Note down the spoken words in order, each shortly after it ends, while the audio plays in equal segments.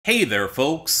Hey there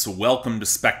folks, welcome to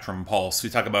Spectrum Pulse.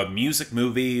 We talk about music,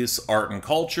 movies, art, and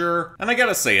culture, and I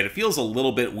gotta say it feels a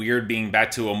little bit weird being back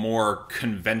to a more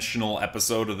conventional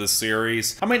episode of this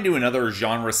series. I might do another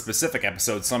genre-specific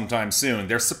episode sometime soon.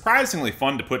 They're surprisingly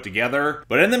fun to put together,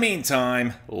 but in the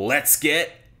meantime, let's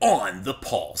get on the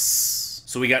pulse.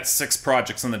 So we got 6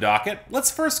 projects on the docket. Let's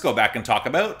first go back and talk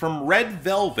about, from Red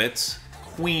Velvet,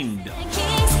 Queendom.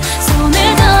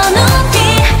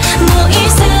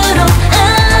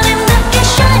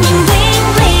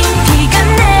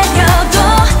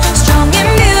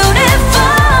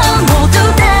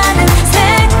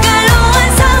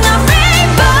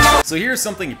 So here's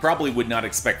something you probably would not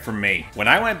expect from me. When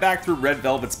I went back through Red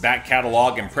Velvet's back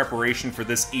catalog in preparation for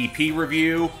this EP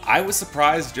review, I was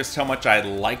surprised just how much I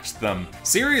liked them.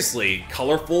 Seriously,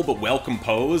 colorful but well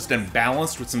composed and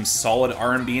balanced with some solid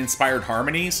R&B inspired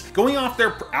harmonies. Going off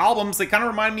their albums, they kind of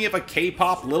remind me of a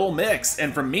K-pop Little Mix,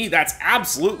 and for me that's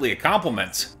absolutely a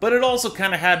compliment. But it also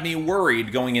kind of had me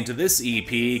worried going into this EP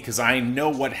because I know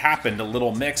what happened to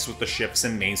Little Mix with the shifts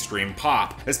in mainstream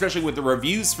pop, especially with the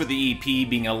reviews for the EP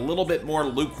being a little bit more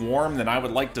lukewarm than I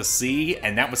would like to see,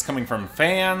 and that was coming from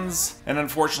fans. And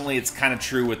unfortunately it's kind of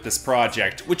true with this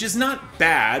project, which is not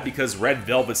bad because Red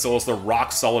Velvet still has the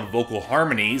rock solid vocal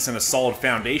harmonies and a solid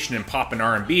foundation in pop and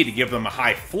R&B to give them a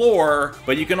high floor,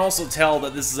 but you can also tell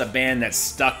that this is a band that's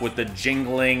stuck with the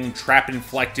jingling,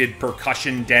 trap-inflected,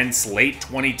 percussion-dense late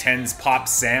 2010s pop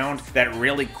sound that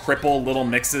really crippled Little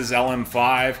Mix's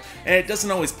LM5, and it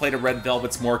doesn't always play to Red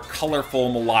Velvet's more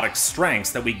colorful melodic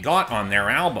strengths that we got on their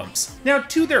albums. Now,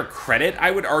 to their credit,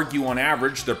 I would argue on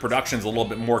average their production's a little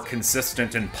bit more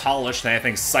consistent and polished than I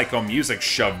think Psycho Music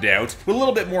shoved out, with a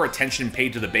little bit more attention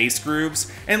paid to the bass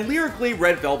grooves, and lyrically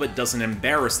Red Velvet doesn't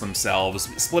embarrass themselves,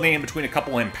 splitting in between a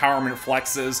couple empowerment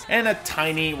flexes and a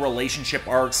tiny relationship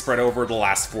arc spread over the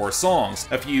last 4 songs,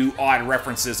 a few odd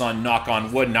references on Knock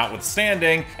on Wood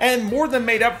notwithstanding, and more than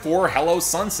made up for Hello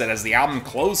Sunset as the album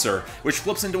closer, which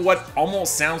flips into what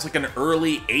almost sounds like an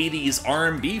early 80s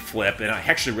R&B flip, and I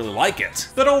actually really like it.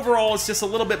 But overall, it's just a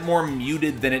little bit more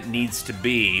muted than it needs to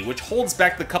be, which holds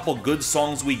back the couple good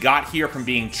songs we got here from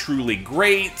being truly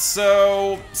great,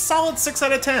 so solid 6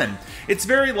 out of 10. It's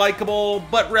very likable,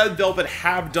 but Red Velvet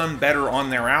have done better on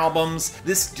their albums.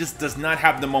 This just does not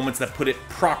have the moments that put it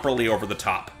properly over the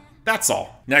top. That's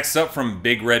all. Next up from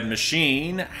Big Red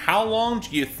Machine, how long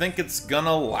do you think it's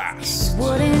gonna last?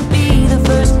 Wouldn't be the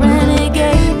first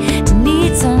renegade to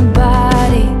need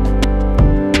somebody.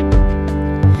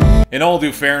 In all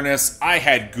due fairness, I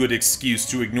had good excuse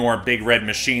to ignore Big Red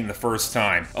Machine the first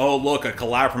time. Oh look, a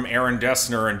collab from Aaron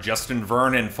Dessner and Justin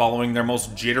Vernon following their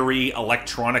most jittery,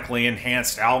 electronically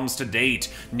enhanced albums to date,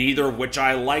 neither of which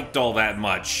I liked all that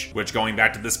much. Which, going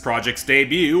back to this project's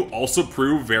debut, also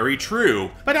proved very true.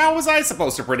 But how was I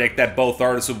supposed to predict that both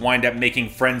artists would wind up making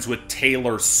friends with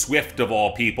Taylor Swift of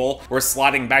all people, or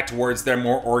sliding back towards their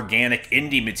more organic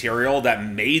indie material that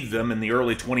made them in the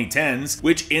early 2010s,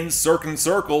 which in certain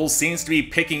circles seems to be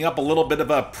picking up a little bit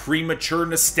of a premature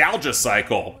nostalgia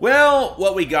cycle. Well,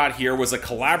 what we got here was a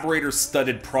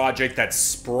collaborator-studded project that's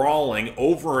sprawling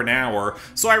over an hour,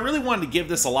 so I really wanted to give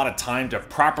this a lot of time to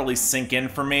properly sink in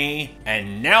for me,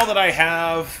 and now that I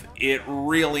have, it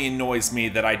really annoys me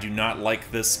that I do not like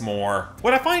this more.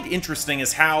 What I find interesting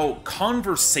is how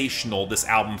conversational this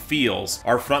album feels.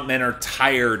 Our frontmen are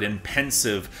tired and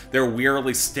pensive. They're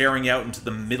wearily staring out into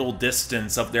the middle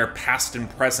distance of their past and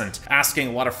present, asking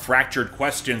a lot of fractured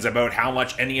questions about how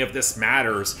much any of this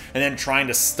matters, and then trying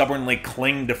to stubbornly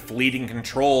cling to fleeting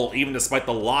control even despite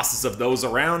the losses of those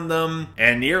around them.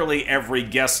 And nearly every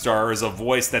guest star is a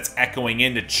voice that's echoing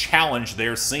in to challenge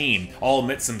their scene, all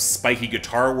amidst some spiky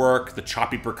guitar work, the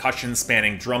choppy percussion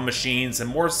spanning drum machines,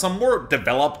 and some more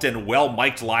developed and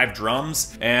well-mic'd live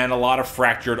drums, and a lot of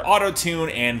fractured auto-tune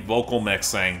and vocal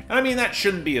mixing. I mean, that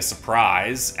shouldn't be a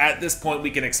surprise. At this point,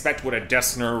 we can expect what a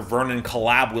Dessner-Vernon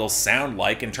collab will sound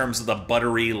like in terms of the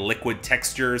buttery, liquid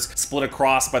textures split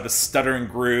across by the stuttering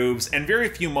grooves, and very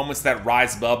few moments that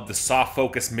rise above the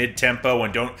soft-focused mid-tempo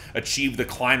and don't achieve the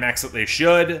climax that they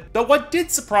should. But what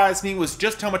did surprise me was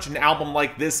just how much an album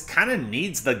like this kind of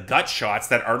needs the gut shots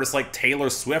that artists like Taylor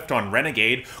Swift on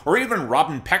Renegade, or even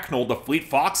Robin Pecknold of Fleet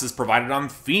Foxes provided on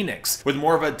Phoenix, with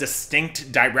more of a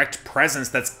distinct, direct presence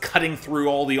that's cutting through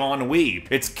all the ennui.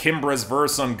 It's Kimbra's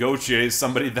verse on Gautier,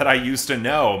 somebody that I used to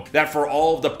know, that for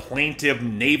all of the plaintive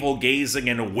navel-gazing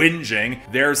and whinging,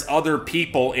 there's other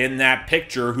people in that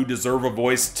picture who deserve a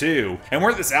voice too. And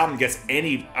where this album gets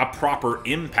a proper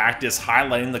impact is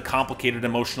highlighting the complicated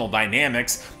emotional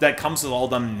dynamics that comes with all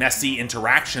the messy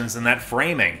interactions in that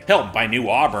framing. Hell, by new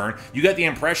authors Auburn, you get the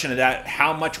impression that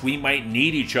how much we might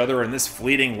need each other in this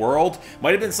fleeting world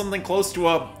might have been something close to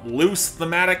a loose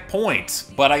thematic point.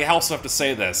 But I also have to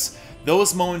say this.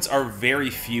 Those moments are very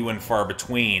few and far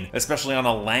between, especially on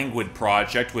a languid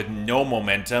project with no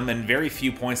momentum and very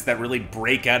few points that really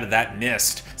break out of that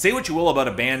mist. Say what you will about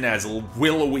a band as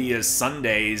willowy as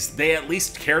Sundays, they at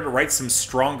least care to write some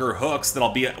stronger hooks that'll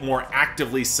be more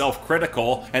actively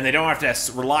self-critical, and they don't have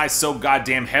to rely so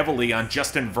goddamn heavily on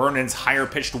Justin Vernon's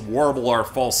higher-pitched warble or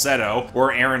falsetto,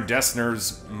 or Aaron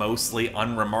Dessner's mostly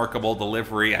unremarkable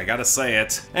delivery, I gotta say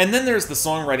it. And then there's the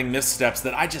songwriting missteps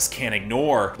that I just can't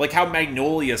ignore, like how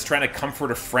Magnolia is trying to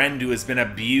comfort a friend who has been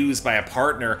abused by a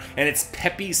partner, and its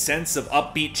peppy sense of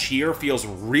upbeat cheer feels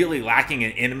really lacking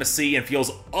in intimacy and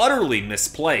feels utterly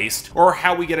misplaced, or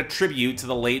how we get a tribute to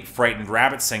the late Frightened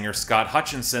Rabbit singer Scott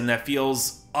Hutchinson that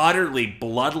feels utterly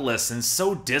bloodless and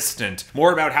so distant,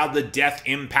 more about how the death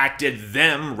impacted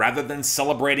them rather than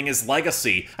celebrating his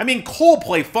legacy. I mean,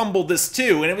 Coldplay fumbled this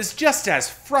too, and it was just as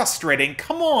frustrating,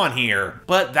 come on here.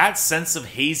 But that sense of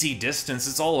hazy distance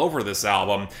is all over this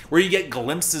album, where you get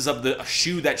glimpses of the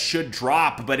shoe that should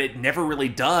drop, but it never really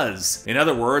does. In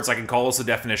other words, I can call this the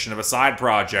definition of a side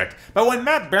project. But when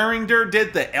Matt Berringer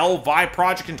did the L-Vi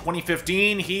project in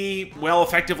 2015, he, well,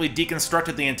 effectively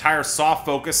deconstructed the entire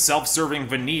soft-focus, self-serving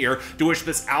veneer to which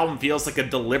this album feels like a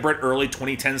deliberate early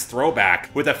 2010s throwback,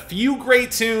 with a few great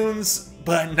tunes,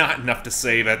 but not enough to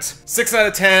save it. 6 out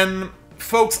of 10.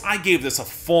 Folks, I gave this a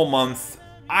full month.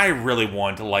 I really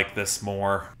wanted to like this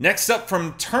more. Next up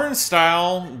from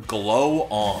Turnstile, Glow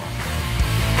On.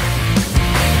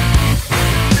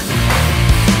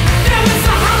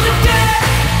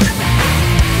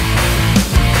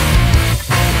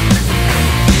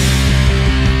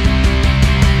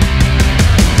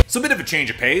 So a bit of a change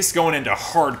of pace, going into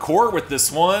hardcore with this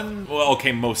one. Well,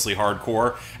 okay, mostly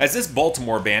hardcore, as this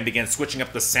Baltimore band began switching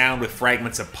up the sound with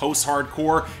fragments of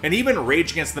post-hardcore and even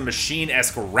Rage Against the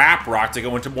Machine-esque rap rock to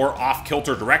go into more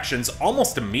off-kilter directions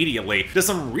almost immediately, to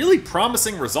some really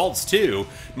promising results too,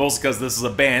 mostly because this is a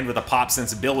band with a pop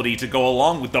sensibility to go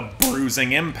along with the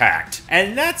bruising impact.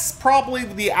 And that's probably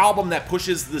the album that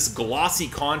pushes this glossy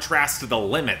contrast to the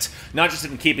limit, not just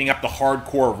in keeping up the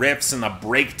hardcore riffs and the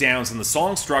breakdowns in the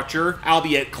song structure,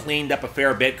 albeit cleaned up a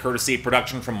fair bit courtesy of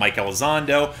production from Mike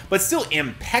Elizondo, but still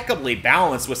impeccably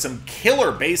balanced with some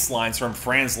killer bass lines from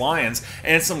Franz Lyons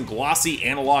and some glossy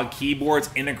analog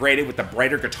keyboards integrated with the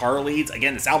brighter guitar leads.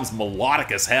 Again, this album's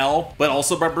melodic as hell, but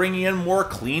also by bringing in more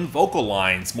clean vocal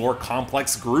lines, more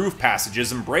complex groove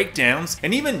passages and breakdowns,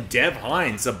 and even Dev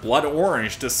Hynes of Blood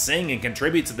Orange to sing and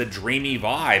contribute to the dreamy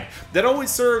vibe that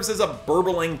always serves as a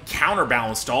burbling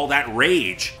counterbalance to all that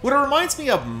rage. What it reminds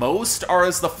me of most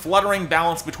is the fluttering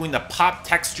balance between the pop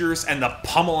textures and the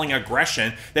pummeling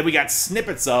aggression that we got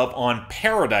snippets of on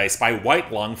Paradise by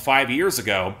White Lung 5 years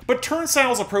ago. But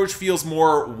Turnstile's approach feels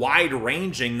more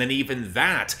wide-ranging than even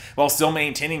that, while still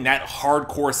maintaining that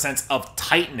hardcore sense of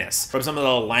tightness, from some of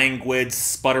the languid,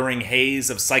 sputtering haze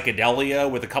of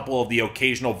psychedelia with a couple of the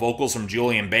occasional vocals from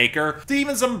Julian Baker, to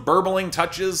even some burbling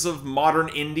touches of modern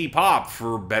indie pop,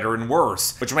 for better and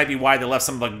worse, which might be why they left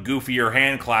some of the goofier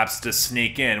hand claps to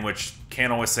sneak in, which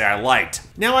can't always say I liked.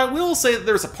 Now, I will say that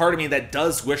there's a part of me that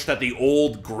does wish that the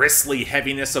old grisly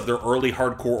heaviness of their early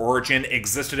hardcore origin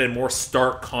existed in more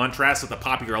stark contrast with the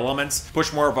popular elements,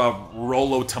 push more of a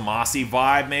Rollo Tomasi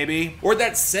vibe maybe, or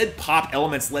that said pop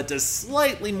elements led to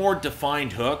slightly more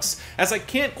defined hooks, as I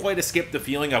can't quite escape the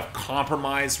feeling of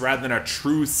compromise rather than a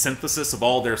true synthesis of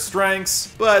all their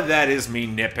strengths, but that is me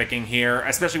nitpicking here,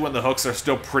 especially when the hooks are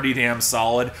still pretty damn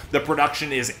solid. The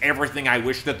production is everything I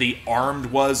wish that the Armed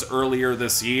was earlier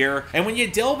this year, and when you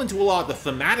delve into a lot of the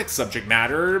thematic subject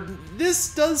matter,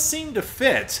 this does seem to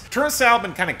fit. Turnstile have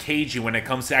been kind of cagey when it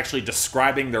comes to actually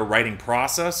describing their writing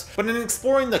process, but in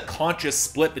exploring the conscious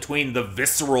split between the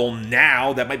visceral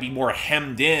now that might be more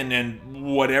hemmed in and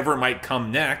whatever might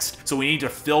come next, so we need to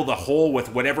fill the hole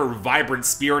with whatever vibrant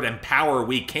spirit and power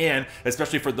we can,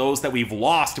 especially for those that we've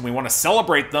lost and we want to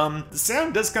celebrate them, the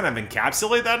sound does kind of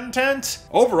encapsulate that intent.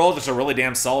 Overall, just a really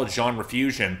damn solid genre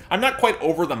fusion. I'm not quite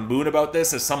over the moon about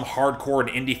this as some hardcore and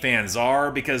indie fans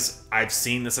are, because I've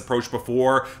seen this approach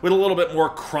before with a little bit more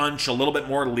crunch, a little bit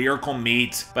more lyrical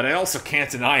meat, but I also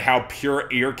can't deny how pure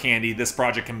ear candy this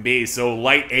project can be, so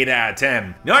light 8 out of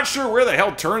 10. Not sure where the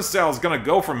hell Turnstile is gonna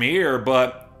go from here,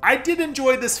 but I did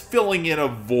enjoy this filling in a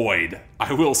void.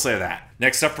 I will say that.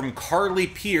 Next up from Carly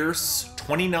Pearce,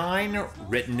 29,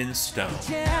 Written in Stone.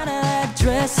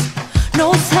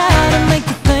 Knows how to make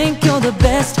you think you're the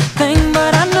best thing,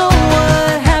 but I know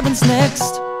what happens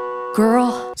next,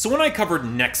 girl. So when I covered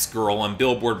Next Girl on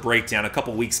Billboard Breakdown a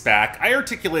couple weeks back, I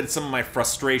articulated some of my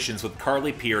frustrations with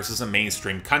Carly Pearce as a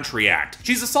mainstream country act.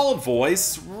 She's a solid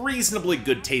voice, reasonably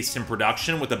good taste in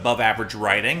production with above-average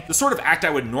writing, the sort of act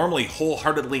I would normally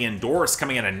wholeheartedly endorse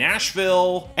coming out of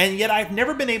Nashville, and yet I've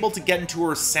never been able to get into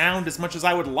her sound as much as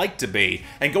I would like to be,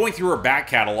 and going through her back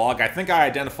catalog, I think I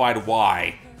identified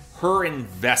why. Her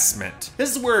investment.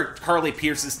 This is where Carly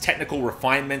Pearce's technical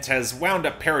refinement has wound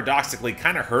up paradoxically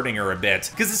kind of hurting her a bit,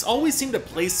 because this always seemed to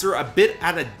place her a bit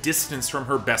at a distance from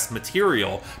her best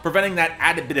material, preventing that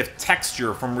added bit of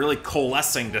texture from really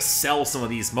coalescing to sell some of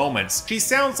these moments. She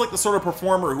sounds like the sort of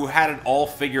performer who had it all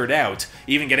figured out,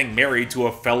 even getting married to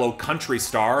a fellow country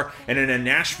star, and in a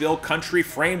Nashville country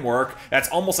framework that's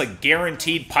almost a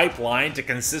guaranteed pipeline to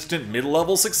consistent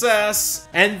mid-level success.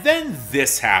 And then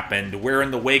this happened, where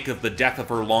in the wake of the death of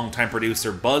her longtime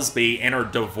producer Busby and her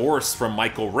divorce from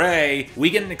Michael Ray, we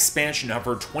get an expansion of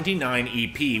her 29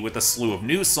 EP with a slew of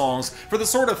new songs for the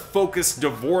sort of focused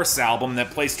divorce album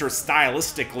that placed her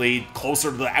stylistically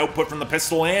closer to the output from the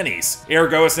Pistol Annies.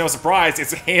 Ergo, it's no surprise,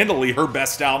 it's handily her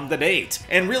best album to date.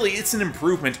 And really, it's an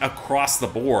improvement across the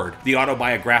board. The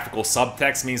autobiographical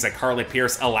subtext means that Carly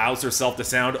Pearce allows herself to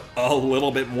sound a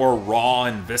little bit more raw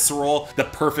and visceral, the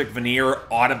perfect veneer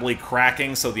audibly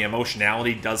cracking so the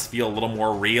emotionality does feel a little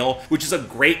more real, which is a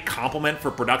great compliment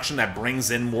for production that brings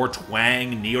in more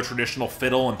twang, neo-traditional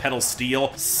fiddle and pedal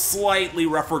steel, slightly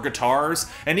rougher guitars,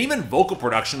 and even vocal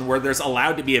production where there's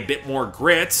allowed to be a bit more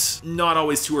grit. Not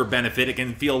always to her benefit, it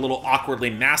can feel a little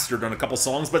awkwardly mastered on a couple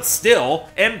songs, but still.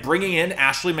 And bringing in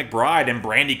Ashley McBryde and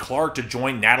Brandy Clark to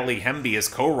join Natalie Hemby as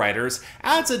co-writers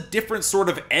adds a different sort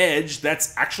of edge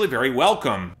that's actually very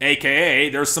welcome. AKA,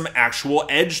 there's some actual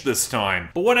edge this time.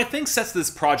 But what I think sets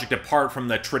this project apart from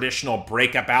the traditional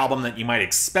breakup album that you might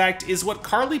expect is what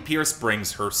Carly Pearce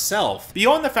brings herself.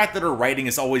 Beyond the fact that her writing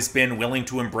has always been willing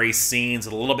to embrace scenes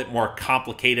with a little bit more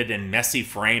complicated and messy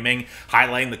framing,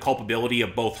 highlighting the culpability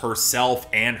of both herself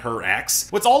and her ex,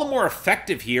 what's all the more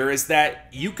effective here is that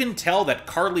you can tell that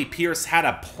Carly Pearce had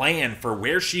a plan for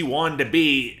where she wanted to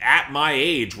be at my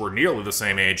age, we're nearly the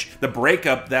same age, the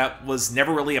breakup that was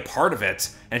never really a part of it,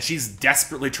 and she's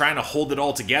desperately trying to hold it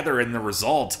all together in the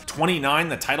result. 29,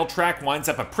 the title track, winds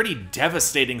up a pretty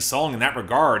devastating song in that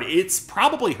regard. It's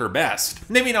probably her best.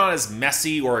 Maybe not as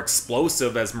messy or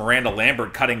explosive as Miranda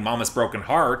Lambert cutting Mama's Broken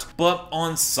Heart, but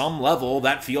on some level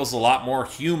that feels a lot more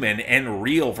human and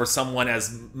real for someone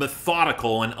as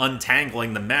methodical and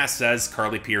untangling the mess as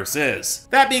Carly Pearce is.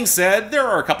 That being said, there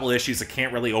are a couple issues I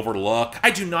can't really overlook.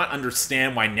 I do not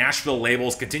understand why Nashville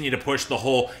labels continue to push the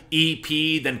whole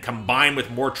EP, then combine with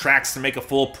more tracks to make a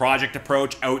full project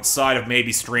approach outside of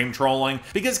maybe stream trolling,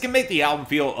 because it can make the album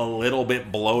feel a little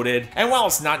bit bloated. And while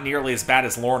it's not nearly as bad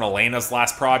as Lauren Elena's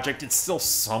last project, it's still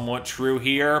somewhat true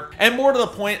here. And more to the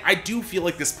point, I do feel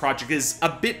like this project is a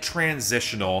bit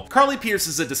transitional. Carly Pearce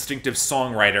is a distinctive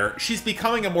songwriter. She's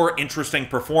becoming a more interesting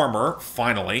performer,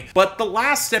 finally, but the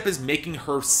last step is making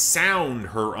her sound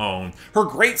her own. Her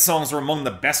great songs are among the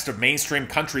best of mainstream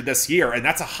country this year, and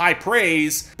that's a high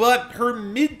praise, but her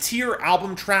mid-tier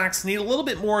album tracks need a little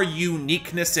bit more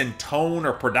uniqueness in tone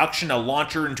or production to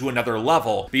launch her into another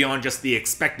level, beyond just the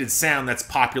expected sound that's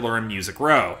popular in Music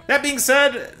Row. That being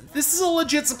said, this is a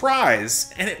legit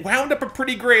surprise, and it wound up a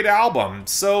pretty great album,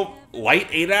 so light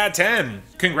 8 out of 10.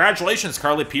 Congratulations,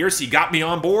 Carly Pearce, you got me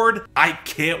on board. I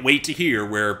can't wait to hear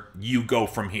where you go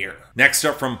from here. Next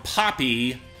up from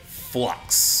Poppy,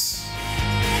 Flux.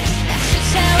 That's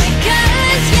just how it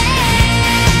goes, yeah.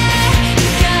 You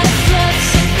gotta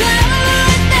flux and flow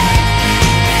with it.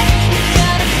 You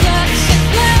gotta flux and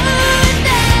flow with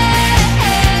it.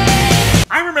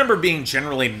 I remember being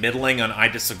generally middling on I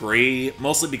Disagree,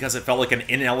 mostly because it felt like an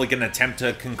inelegant attempt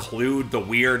to conclude the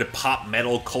weird pop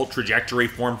metal cult trajectory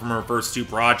formed from her first two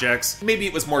projects. Maybe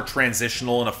it was more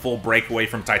transitional and a full breakaway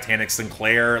from Titanic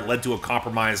Sinclair. It led to a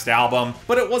compromised album,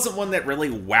 but it wasn't one that really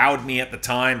wowed me at the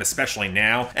time, especially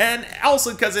now, and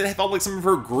also because it felt like some of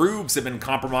her grooves had been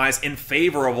compromised in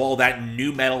favor of all that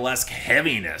nu metal-esque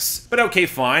heaviness. But okay,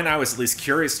 fine, I was at least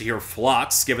curious to hear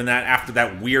Flux, given that after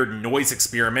that weird noise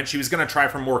experiment, she was gonna try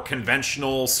for more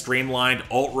conventional, streamlined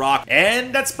alt-rock,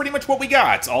 and that's pretty much what we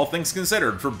got, all things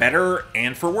considered, for better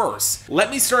and for worse.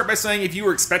 Let me start by saying if you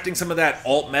were expecting some of that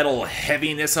alt-metal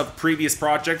heaviness of previous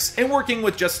projects, and working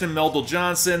with Justin Meldal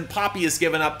Johnson, Poppy has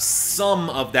given up some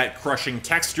of that crushing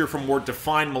texture for more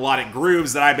defined melodic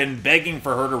grooves that I've been begging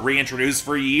for her to reintroduce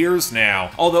for years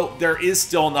now, although there is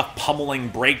still enough pummeling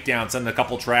breakdowns in a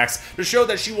couple tracks to show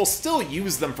that she will still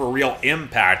use them for real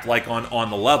impact, like on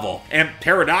the Level. And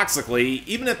paradoxically,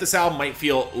 even even if this album might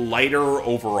feel lighter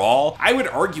overall, I would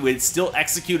argue it still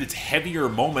executes its heavier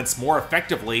moments more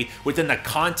effectively within the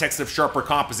context of sharper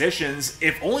compositions,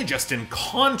 if only just in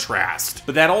contrast.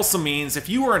 But that also means if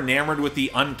you were enamored with the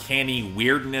uncanny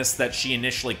weirdness that she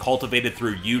initially cultivated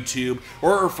through YouTube,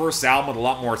 or her first album with a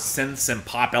lot more synths and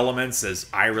pop elements as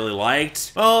I really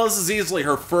liked, well, this is easily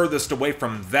her furthest away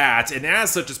from that, and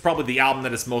as such, it's probably the album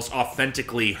that is most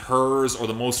authentically hers or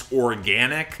the most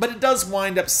organic, but it does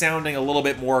wind up sounding a little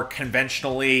bit more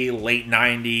conventionally late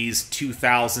 90s,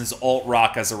 2000s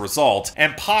alt-rock as a result,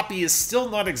 and Poppy is still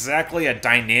not exactly a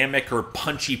dynamic or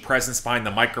punchy presence behind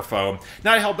the microphone,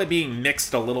 not helped by being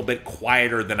mixed a little bit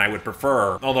quieter than I would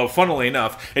prefer, although funnily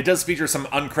enough, it does feature some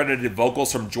uncredited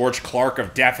vocals from George Clark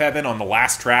of Deaf Heaven on the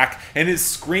last track, and his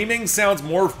screaming sounds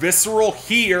more visceral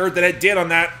here than it did on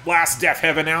that last Deaf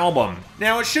Heaven album.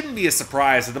 Now, it shouldn't be a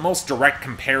surprise that the most direct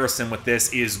comparison with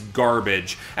this is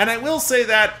Garbage, and I will say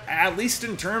that, at least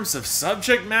in terms of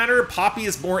subject matter, Poppy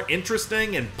is more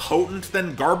interesting and potent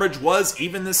than Garbage was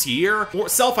even this year.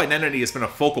 Self-identity has been a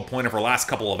focal point of her last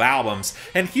couple of albums,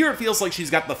 and here it feels like she's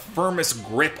got the firmest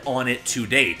grip on it to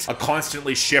date. A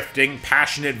constantly shifting,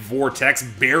 passionate vortex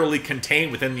barely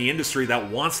contained within the industry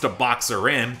that wants to box her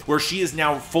in, where she is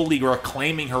now fully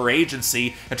reclaiming her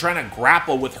agency and trying to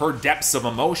grapple with her depths of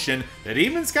emotion that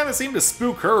even kind of seem to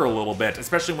spook her a little bit,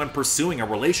 especially when pursuing a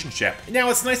relationship. Now,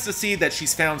 it's nice to see that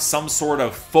she's found some sort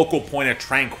of focal point of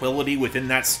tranquility within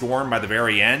that storm by the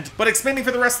very end, but expanding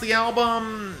for the rest of the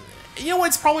album, you know,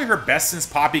 it's probably her best since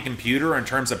Poppy Computer in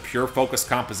terms of pure focus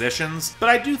compositions, but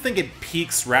I do think it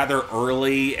peaks rather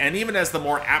early, and even as the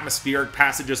more atmospheric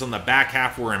passages on the back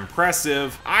half were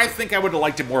impressive, I think I would have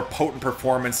liked a more potent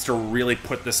performance to really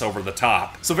put this over the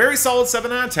top. So very solid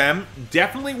 7 out of 10,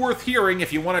 definitely worth hearing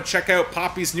if you want to check out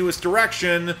Poppy's newest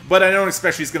direction, but I don't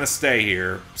expect she's going to stay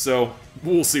here, so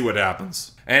we'll see what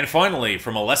happens. And finally,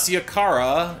 from Alessia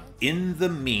Cara, In the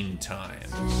Meantime.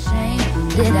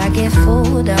 Did I get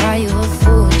fooled, or are you a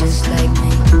fool just like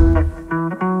me?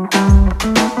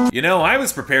 You know, I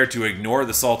was prepared to ignore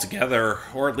this altogether,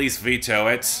 or at least veto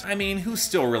it. I mean, who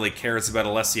still really cares about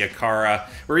Alessia Cara?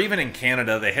 Or even in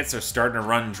Canada, the hits are starting to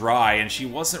run dry, and she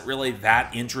wasn't really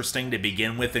that interesting to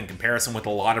begin with in comparison with a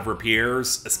lot of her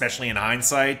peers, especially in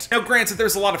hindsight. Now, granted,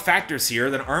 there's a lot of factors here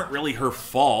that aren't really her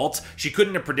fault. She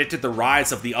couldn't have predicted the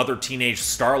rise of the other teenage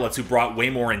starlets who brought way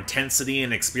more intensity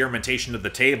and experimentation to the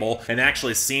table, and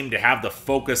actually seemed to have the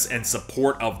focus and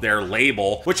support of their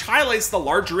label, which highlights the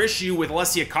larger issue with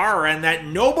Alessia Cara, and that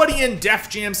nobody in Def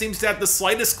Jam seems to have the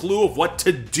slightest clue of what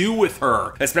to do with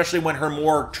her, especially when her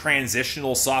more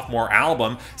transitional sophomore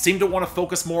album seemed to want to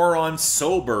focus more on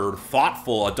sober,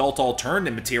 thoughtful, adult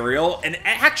alternative material, and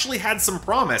actually had some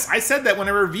promise. I said that when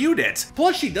I reviewed it.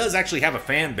 Plus, she does actually have a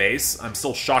fan base. I'm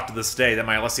still shocked to this day that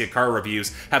my Alessia Cara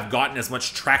reviews have gotten as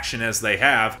much traction as they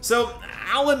have. So,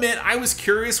 I'll admit, I was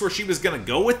curious where she was gonna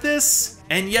go with this,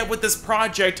 and yet with this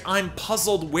project, I'm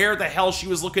puzzled where the hell she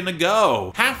was looking to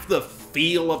go. Half the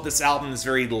feel of this album is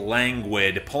very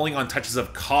languid, pulling on touches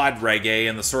of cod reggae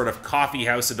and the sort of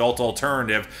coffeehouse adult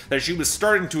alternative that she was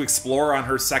starting to explore on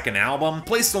her second album,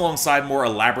 placed alongside more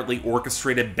elaborately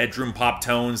orchestrated bedroom pop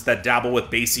tones that dabble with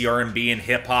bassy R&B and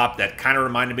hip-hop that kind of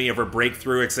reminded me of her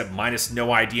breakthrough, except minus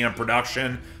no idea on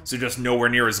production, so just nowhere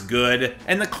near as good.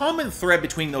 And the common thread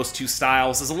between those two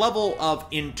styles is a level of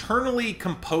internally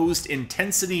composed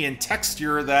intensity and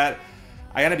texture that,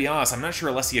 I gotta be honest, I'm not sure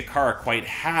Alessia Cara quite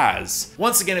has.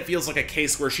 Once again, it feels like a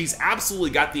case where she's absolutely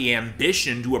got the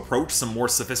ambition to approach some more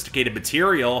sophisticated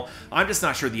material, I'm just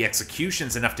not sure the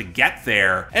execution's enough to get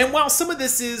there. And while some of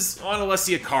this is on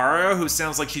Alessia Cara, who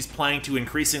sounds like she's playing to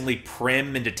increasingly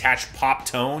prim and detached pop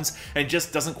tones, and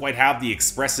just doesn't quite have the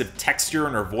expressive texture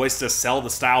in her voice to sell the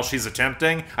style she's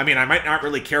attempting, I mean, I might not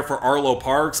really care for Arlo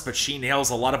Parks, but she nails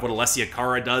a lot of what Alessia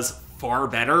Cara does far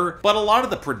better, but a lot of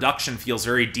the production feels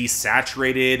very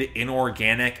desaturated,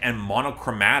 inorganic, and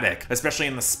monochromatic, especially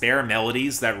in the spare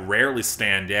melodies that rarely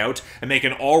stand out and make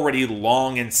an already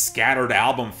long and scattered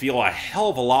album feel a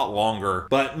hell of a lot longer.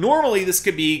 But normally this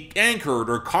could be anchored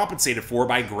or compensated for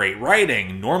by great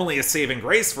writing, normally a saving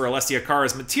grace for Alessia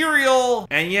Cara's material,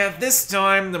 and yet this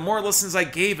time, the more listens I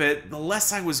gave it, the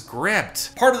less I was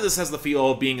gripped. Part of this has the feel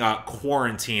of being a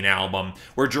quarantine album,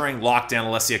 where during lockdown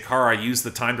Alessia Cara used the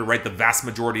time to write the vast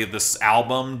majority of this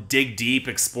album, dig deep,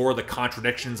 explore the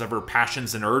contradictions of her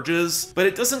passions and urges, but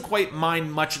it doesn't quite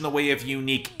mind much in the way of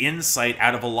unique insight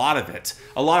out of a lot of it.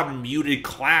 A lot of muted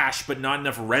clash, but not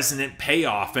enough resonant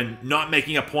payoff, and not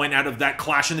making a point out of that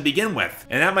clash to begin with.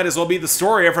 And that might as well be the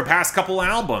story of her past couple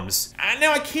albums.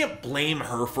 Now, I can't blame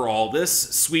her for all this.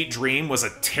 Sweet Dream was a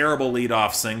terrible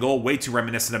lead-off single, way too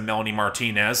reminiscent of Melanie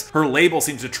Martinez. Her label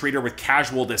seems to treat her with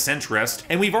casual disinterest,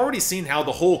 and we've already seen how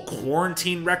the whole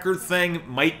quarantine record thing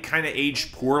might kind of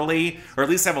age poorly, or at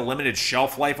least have a limited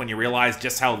shelf life when you realize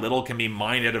just how little can be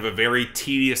mined out of a very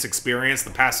tedious experience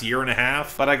the past year and a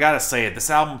half. But I gotta say it, this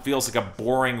album feels like a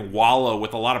boring wallow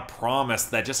with a lot of promise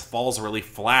that just falls really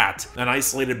flat. An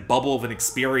isolated bubble of an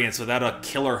experience without a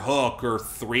killer hook, or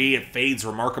 3, it fades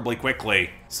remarkably quickly.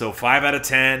 So 5 out of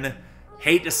 10.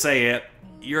 Hate to say it,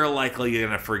 you're likely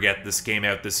gonna forget this came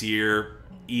out this year,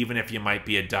 even if you might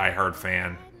be a diehard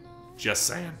fan. Just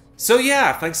saying. So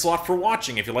yeah, thanks a lot for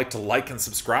watching. If you'd like to like and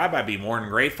subscribe, I'd be more than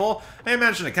grateful. I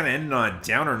imagine it kind of ended on a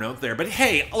downer note there, but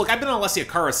hey, look, I've been on Alessia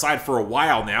Cara's side for a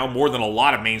while now, more than a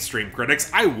lot of mainstream critics.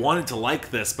 I wanted to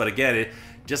like this, but again, it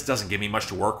just doesn't give me much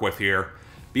to work with here.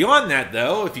 Beyond that,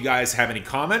 though, if you guys have any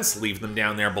comments, leave them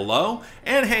down there below.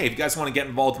 And hey, if you guys want to get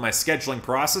involved in my scheduling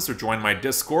process or join my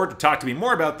Discord to talk to me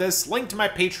more about this, link to my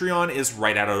Patreon is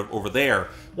right out over there.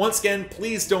 Once again,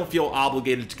 please don't feel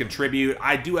obligated to contribute.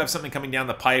 I do have something coming down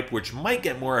the pipe which might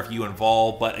get more of you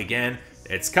involved, but again,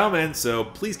 it's coming, so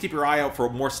please keep your eye out for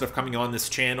more stuff coming on this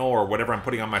channel or whatever I'm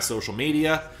putting on my social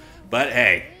media. But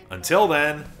hey, until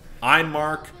then, I'm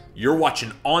Mark, you're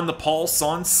watching On the Pulse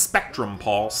on Spectrum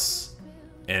Pulse,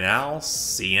 and I'll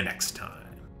see you next time.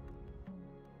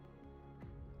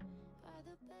 Are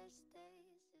the best days